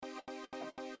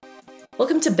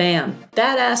Welcome to BAM,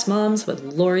 Badass Moms with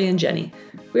Lori and Jenny.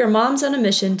 We are moms on a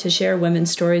mission to share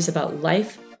women's stories about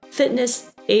life,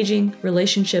 fitness, aging,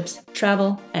 relationships,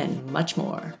 travel, and much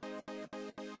more.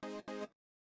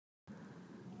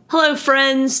 Hello,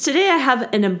 friends. Today I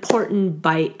have an important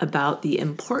bite about the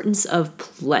importance of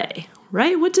play,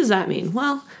 right? What does that mean?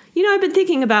 Well, I've been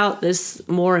thinking about this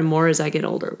more and more as I get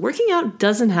older. Working out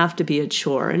doesn't have to be a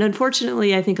chore, and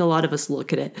unfortunately, I think a lot of us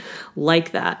look at it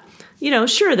like that.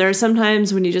 Sure, there are some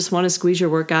times when you just want to squeeze your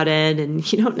workout in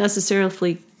and you don't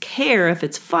necessarily care if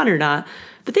it's fun or not,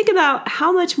 but think about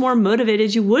how much more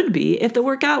motivated you would be if the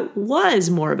workout was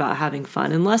more about having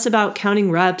fun and less about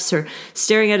counting reps or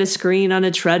staring at a screen on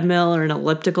a treadmill or an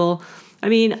elliptical.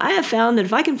 I have found that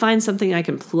if I can find something I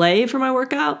can play for my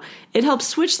workout, it helps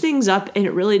switch things up and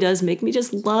it really does make me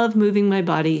just love moving my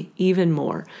body even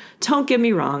more. Don't get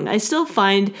me wrong. I still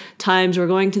find times where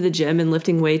going to the gym and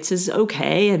lifting weights is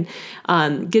okay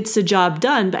and gets the job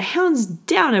done, but hands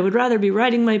down, I would rather be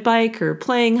riding my bike or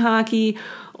playing hockey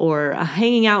or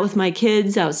hanging out with my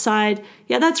kids outside.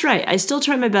 Yeah, that's right. I still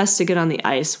try my best to get on the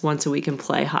ice once a week and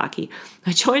play hockey.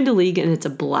 I joined a league and it's a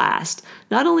blast.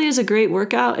 Not only is it a great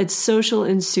workout, it's social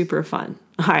and super fun.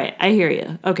 All right, I hear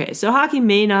you. Okay, so hockey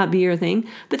may not be your thing,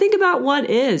 but think about what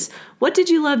is. What did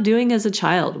you love doing as a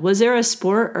child? Was there a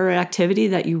sport or activity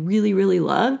that you really, really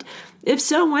loved? If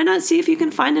so, why not see if you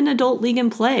can find an adult league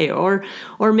and play, or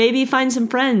maybe find some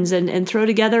friends and throw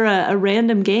together a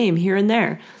random game here and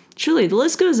there. Truly, the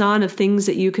list goes on of things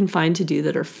that you can find to do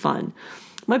that are fun.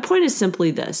 My point is simply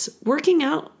this. Working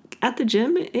out at the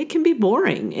gym, it can be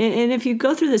boring. And if you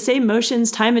go through the same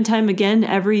motions time and time again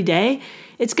every day,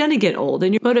 it's going to get old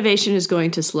and your motivation is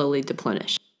going to slowly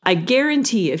deplenish. I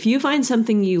guarantee if you find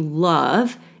something you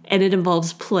love and it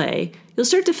involves play, you'll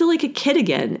start to feel like a kid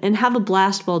again and have a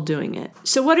blast while doing it.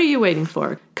 So what are you waiting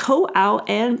for? Go out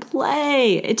and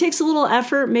play. It takes a little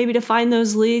effort maybe to find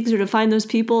those leagues or to find those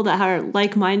people that are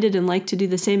like-minded and like to do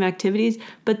the same activities,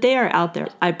 but they are out there.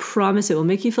 I promise it will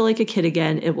make you feel like a kid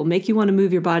again. It will make you want to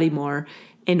move your body more,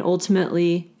 and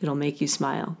ultimately, it'll make you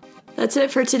smile. That's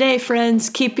it for today, friends.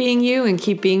 Keep being you and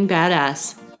keep being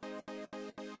badass.